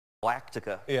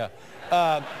Lactica. Yeah.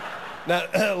 Now,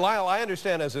 Lyle, I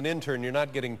understand as an intern you're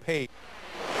not getting paid.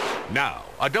 Now,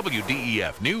 a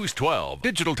WDEF News 12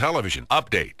 digital television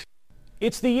update.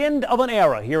 It's the end of an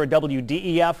era here at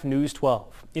WDEF News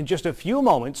 12. In just a few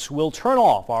moments, we'll turn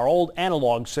off our old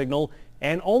analog signal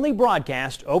and only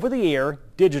broadcast over the air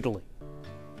digitally.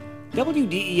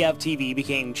 WDEF-TV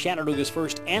became Chattanooga's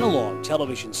first analog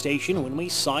television station when we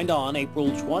signed on April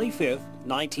 25th,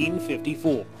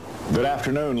 1954. Good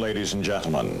afternoon, ladies and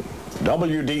gentlemen.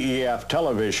 WDEF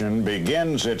Television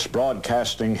begins its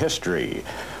broadcasting history,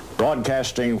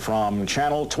 broadcasting from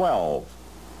Channel 12.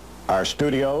 Our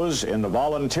studios in the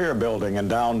Volunteer Building in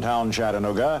downtown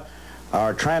Chattanooga,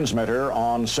 our transmitter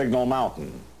on Signal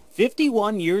Mountain.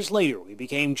 51 years later, we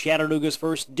became Chattanooga's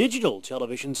first digital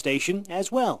television station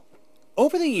as well.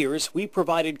 Over the years, we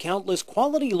provided countless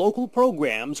quality local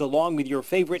programs along with your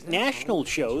favorite national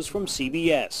shows from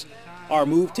CBS. Our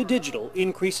move to digital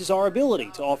increases our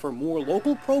ability to offer more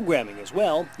local programming as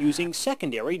well using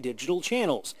secondary digital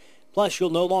channels. Plus, you'll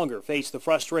no longer face the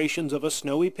frustrations of a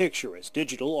snowy picture as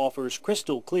digital offers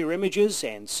crystal clear images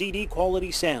and CD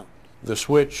quality sound. The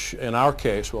switch, in our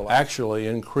case, will actually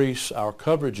increase our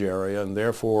coverage area and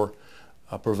therefore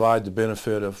provide the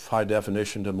benefit of high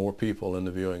definition to more people in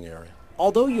the viewing area.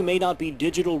 Although you may not be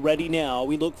digital ready now,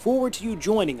 we look forward to you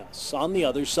joining us on the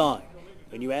other side.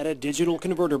 When you add a digital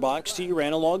converter box to your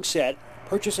analog set,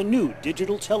 purchase a new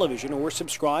digital television, or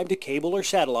subscribe to cable or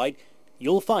satellite,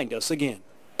 you'll find us again.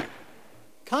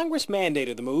 Congress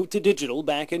mandated the move to digital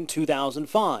back in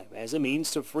 2005 as a means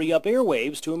to free up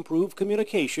airwaves to improve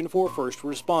communication for first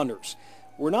responders.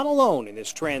 We're not alone in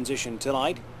this transition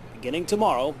tonight. Beginning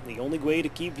tomorrow, the only way to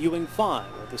keep viewing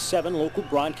 5 of the 7 local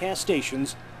broadcast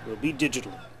stations will be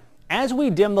digital. As we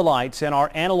dim the lights and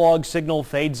our analog signal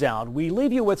fades out, we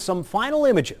leave you with some final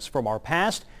images from our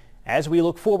past as we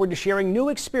look forward to sharing new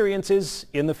experiences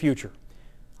in the future.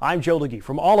 I'm Joe Legge.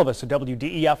 From all of us at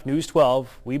WDEF News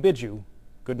 12, we bid you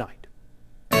good night.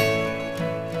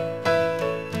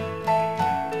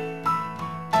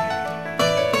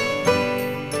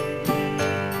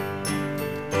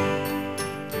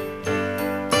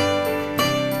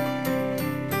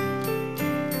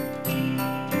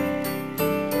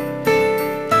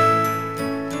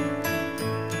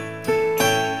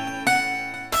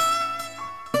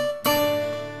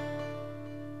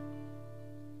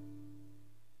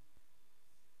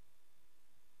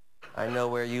 I know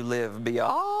where you live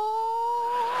beyond